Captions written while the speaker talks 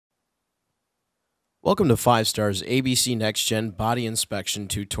Welcome to 5 Star's ABC NextGen Body Inspection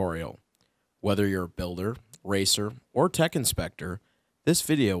Tutorial. Whether you're a builder, racer, or tech inspector, this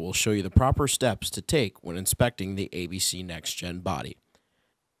video will show you the proper steps to take when inspecting the ABC NextGen Body.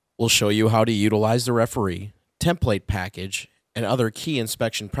 We'll show you how to utilize the referee, template package, and other key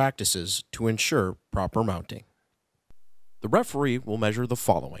inspection practices to ensure proper mounting. The referee will measure the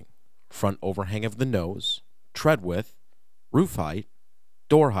following: front overhang of the nose, tread width, roof height,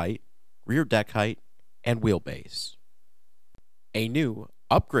 door height, rear deck height, and wheelbase. A new,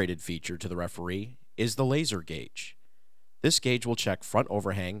 upgraded feature to the referee is the laser gauge. This gauge will check front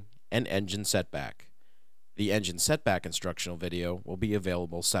overhang and engine setback. The engine setback instructional video will be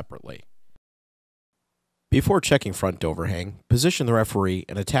available separately. Before checking front overhang, position the referee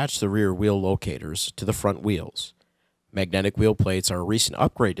and attach the rear wheel locators to the front wheels. Magnetic wheel plates are a recent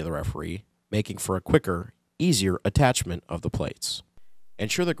upgrade to the referee, making for a quicker, easier attachment of the plates.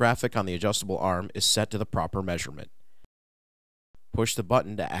 Ensure the graphic on the adjustable arm is set to the proper measurement. Push the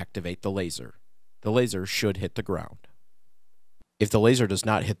button to activate the laser. The laser should hit the ground. If the laser does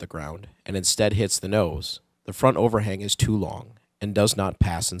not hit the ground and instead hits the nose, the front overhang is too long and does not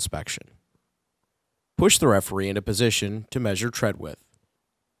pass inspection. Push the referee into position to measure tread width.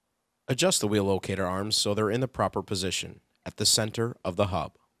 Adjust the wheel locator arms so they're in the proper position at the center of the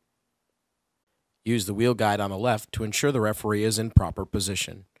hub. Use the wheel guide on the left to ensure the referee is in proper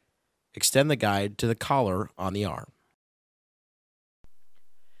position. Extend the guide to the collar on the arm.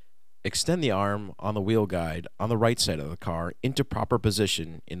 Extend the arm on the wheel guide on the right side of the car into proper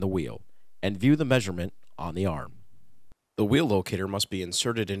position in the wheel, and view the measurement on the arm. The wheel locator must be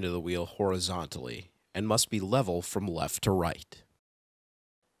inserted into the wheel horizontally and must be level from left to right.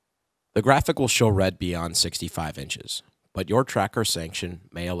 The graphic will show red beyond 65 inches. But your tracker sanction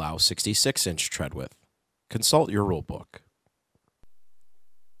may allow 66-inch tread width. Consult your rulebook.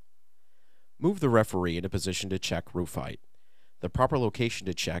 Move the referee into position to check roof height. The proper location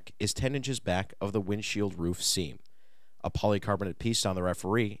to check is 10 inches back of the windshield roof seam. A polycarbonate piece on the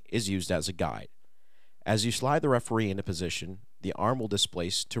referee is used as a guide. As you slide the referee into position, the arm will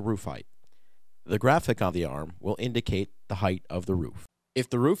displace to roof height. The graphic on the arm will indicate the height of the roof. If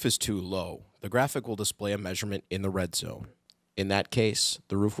the roof is too low, the graphic will display a measurement in the red zone. In that case,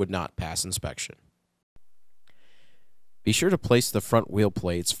 the roof would not pass inspection. Be sure to place the front wheel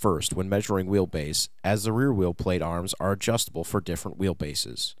plates first when measuring wheelbase, as the rear wheel plate arms are adjustable for different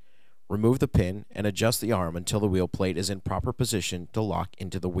wheelbases. Remove the pin and adjust the arm until the wheel plate is in proper position to lock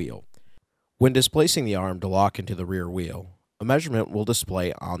into the wheel. When displacing the arm to lock into the rear wheel, a measurement will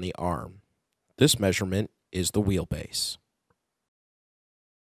display on the arm. This measurement is the wheelbase.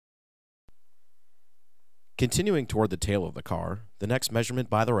 Continuing toward the tail of the car, the next measurement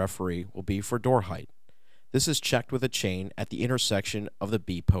by the referee will be for door height. This is checked with a chain at the intersection of the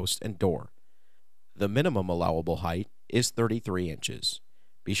B-post and door. The minimum allowable height is 33 inches.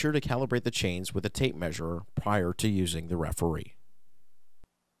 Be sure to calibrate the chains with a tape measurer prior to using the referee.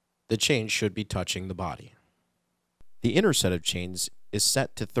 The chain should be touching the body. The inner set of chains is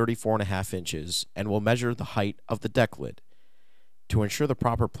set to 34.5 inches and will measure the height of the deck lid. To ensure the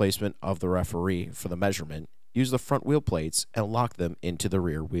proper placement of the referee for the measurement, use the front wheel plates and lock them into the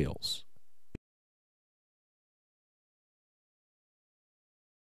rear wheels.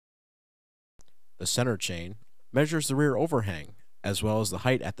 The center chain measures the rear overhang, as well as the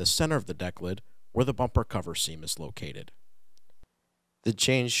height at the center of the deck lid where the bumper cover seam is located. The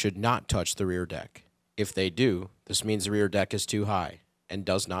chains should not touch the rear deck. If they do, this means the rear deck is too high and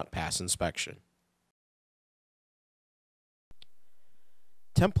does not pass inspection.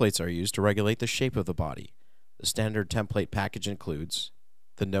 Templates are used to regulate the shape of the body. The standard template package includes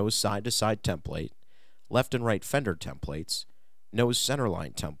the nose side-to-side template, left and right fender templates, nose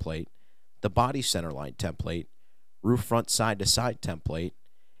centerline template, the body centerline template, roof front side-to-side template,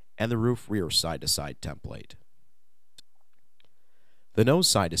 and the roof rear side-to-side template. The nose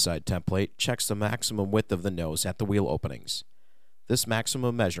side-to-side template checks the maximum width of the nose at the wheel openings. This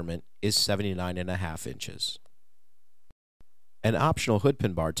maximum measurement is 79.5 inches. An optional hood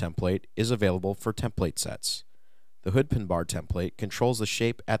pin bar template is available for template sets. The hood pin bar template controls the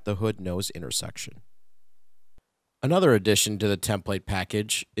shape at the hood-nose intersection. Another addition to the template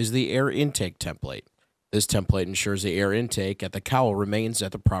package is the air intake template. This template ensures the air intake at the cowl remains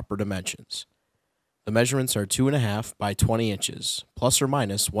at the proper dimensions. The measurements are 2.5 by 20 inches, plus or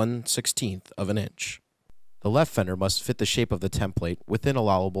minus 1/16 of an inch. The left fender must fit the shape of the template within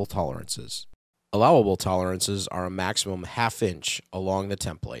allowable tolerances. Allowable tolerances are a maximum ½ inch along the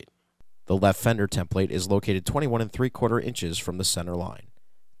template. The left fender template is located 21 3/4 inches from the center line.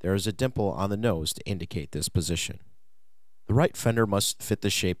 There is a dimple on the nose to indicate this position. The right fender must fit the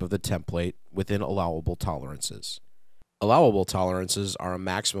shape of the template within allowable tolerances. Allowable tolerances are a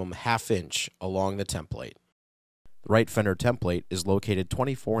maximum ½ inch along the template. The right fender template is located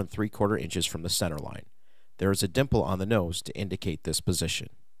 24 3/4 inches from the center line. There is a dimple on the nose to indicate this position.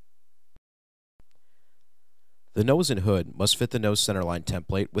 The nose and hood must fit the nose centerline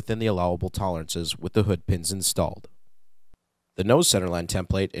template within the allowable tolerances with the hood pins installed. The nose centerline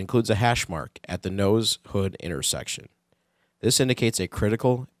template includes a hash mark at the nose-hood intersection. This indicates a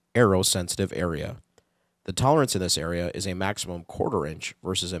critical, aero-sensitive area. The tolerance in this area is a maximum 1/4 inch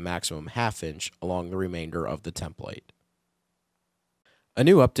versus a maximum ½ inch along the remainder of the template. A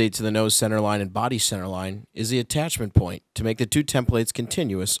new update to the nose centerline and body centerline is the attachment point to make the two templates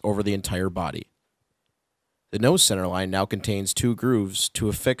continuous over the entire body. The nose centerline now contains 2 grooves to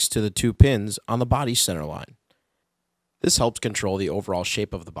affix to the 2 pins on the body centerline. This helps control the overall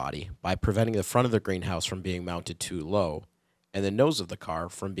shape of the body by preventing the front of the greenhouse from being mounted too low and the nose of the car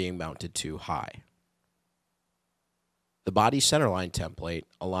from being mounted too high. The body centerline template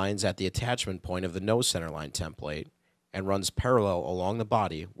aligns at the attachment point of the nose centerline template and runs parallel along the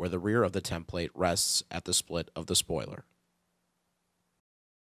body where the rear of the template rests at the split of the spoiler.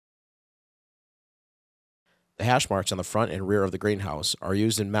 The hash marks on the front and rear of the greenhouse are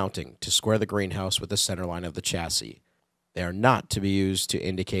used in mounting to square the greenhouse with the centerline of the chassis. They are not to be used to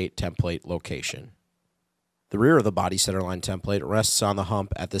indicate template location. The rear of the body centerline template rests on the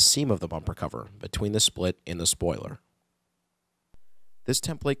hump at the seam of the bumper cover between the split in the spoiler. This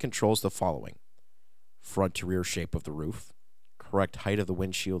template controls the following: front to rear shape of the roof, correct height of the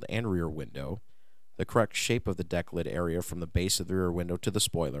windshield and rear window, the correct shape of the deck lid area from the base of the rear window to the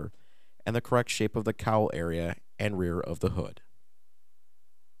spoiler, and the correct shape of the cowl area and rear of the hood.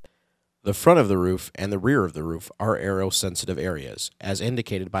 The front of the roof and the rear of the roof are aero-sensitive areas, as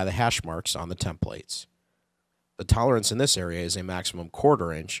indicated by the hash marks on the templates. The tolerance in this area is a maximum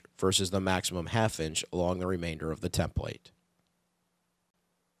 1/4 inch versus the maximum ½ inch along the remainder of the template.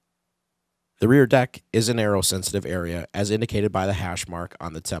 The rear deck is an aero-sensitive area, as indicated by the hash mark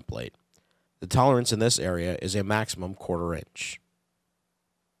on the template. The tolerance in this area is a maximum 1/4 inch.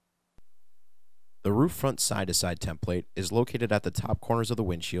 The roof front side-to-side template is located at the top corners of the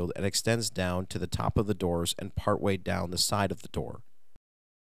windshield and extends down to the top of the doors and partway down the side of the door.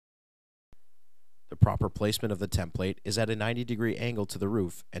 The proper placement of the template is at a 90-degree angle to the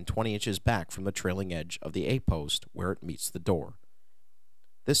roof and 20 inches back from the trailing edge of the A-post where it meets the door.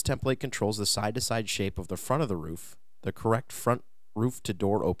 This template controls the side-to-side shape of the front of the roof, the correct front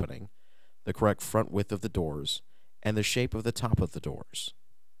roof-to-door opening, the correct front width of the doors, and the shape of the top of the doors.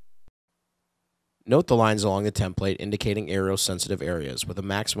 Note the lines along the template indicating aero-sensitive areas with a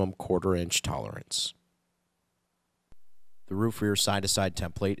maximum 1/4 inch tolerance. The roof rear side-to-side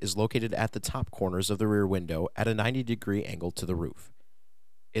template is located at the top corners of the rear window at a 90-degree angle to the roof.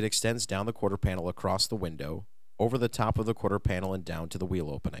 It extends down the quarter panel across the window, over the top of the quarter panel and down to the wheel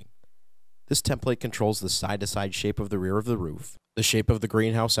opening. This template controls the side-to-side shape of the rear of the roof, the shape of the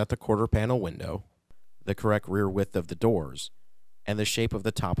greenhouse at the quarter panel window, the correct rear width of the doors, and the shape of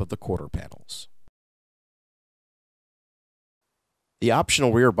the top of the quarter panels. The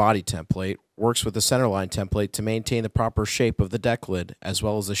optional rear body template works with the centerline template to maintain the proper shape of the deck lid as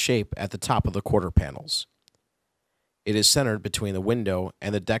well as the shape at the top of the quarter panels. It is centered between the window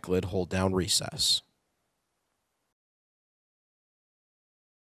and the deck lid hold-down recess.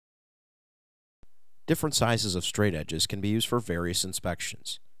 Different sizes of straight edges can be used for various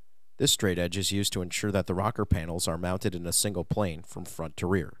inspections. This straight edge is used to ensure that the rocker panels are mounted in a single plane from front to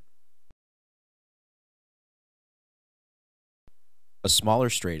rear. A smaller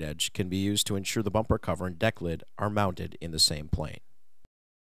straight edge can be used to ensure the bumper cover and deck lid are mounted in the same plane.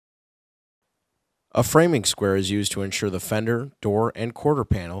 A framing square is used to ensure the fender, door, and quarter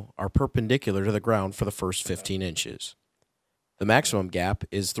panel are perpendicular to the ground for the first 15 inches. The maximum gap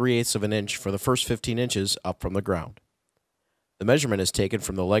is 3/8 of an inch for the first 15 inches up from the ground. The measurement is taken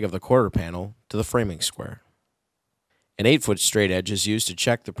from the leg of the quarter panel to the framing square. An 8-foot straight edge is used to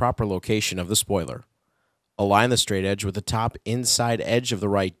check the proper location of the spoiler. Align the straight edge with the top inside edge of the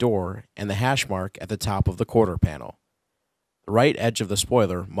right door and the hash mark at the top of the quarter panel. The right edge of the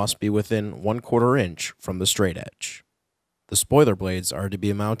spoiler must be within 1/4 inch from the straight edge. The spoiler blades are to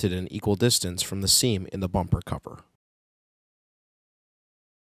be mounted in equal distance from the seam in the bumper cover.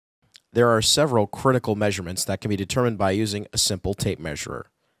 There are several critical measurements that can be determined by using a simple tape measurer.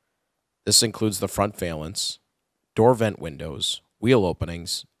 This includes the front valance, door vent windows, wheel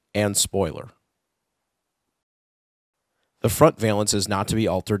openings, and spoiler. The front valance is not to be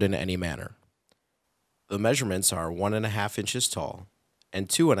altered in any manner. The measurements are 1.5 inches tall and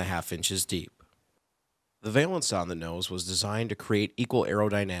 2.5 inches deep. The valance on the nose was designed to create equal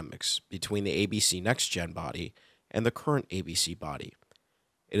aerodynamics between the ABC NextGen Body and the current ABC body.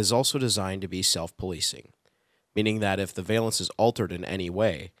 It is also designed to be self-policing, meaning that if the valance is altered in any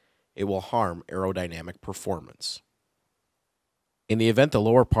way, it will harm aerodynamic performance. In the event the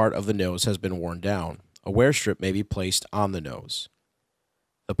lower part of the nose has been worn down, a wear strip may be placed on the nose.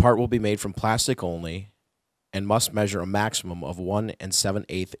 The part will be made from plastic only and must measure a maximum of 1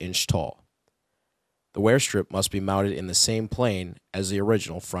 7/8 inch tall. The wear strip must be mounted in the same plane as the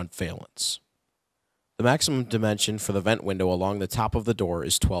original front valance. The maximum dimension for the vent window along the top of the door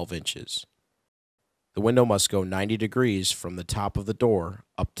is 12 inches. The window must go 90 degrees from the top of the door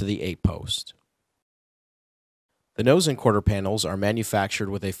up to the 8 post. The nose and quarter panels are manufactured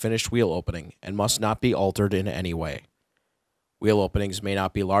with a finished wheel opening and must not be altered in any way. Wheel openings may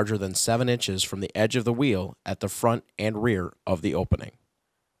not be larger than 7 inches from the edge of the wheel at the front and rear of the opening.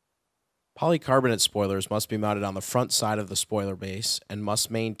 Polycarbonate spoilers must be mounted on the front side of the spoiler base and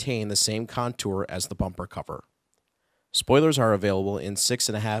must maintain the same contour as the bumper cover. Spoilers are available in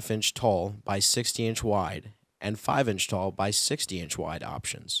 6.5 inch tall by 60 inch wide and 5 inch tall by 60 inch wide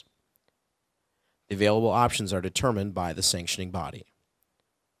options. The available options are determined by the sanctioning body.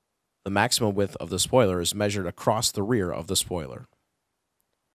 The maximum width of the spoiler is measured across the rear of the spoiler.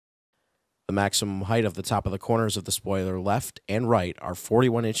 The maximum height of the top of the corners of the spoiler left and right are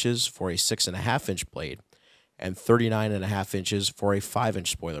 41 inches for a 6.5 inch blade and 39.5 inches for a 5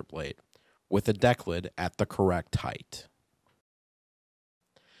 inch spoiler blade, with the deck lid at the correct height.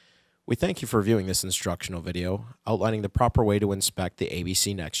 We thank you for viewing this instructional video outlining the proper way to inspect the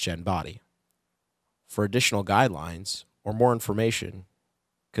ABC NextGen Body. For additional guidelines or more information,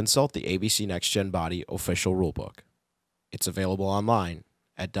 consult the ABC NextGen Body official rulebook. It's available online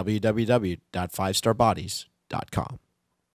at www.5starbodies.com.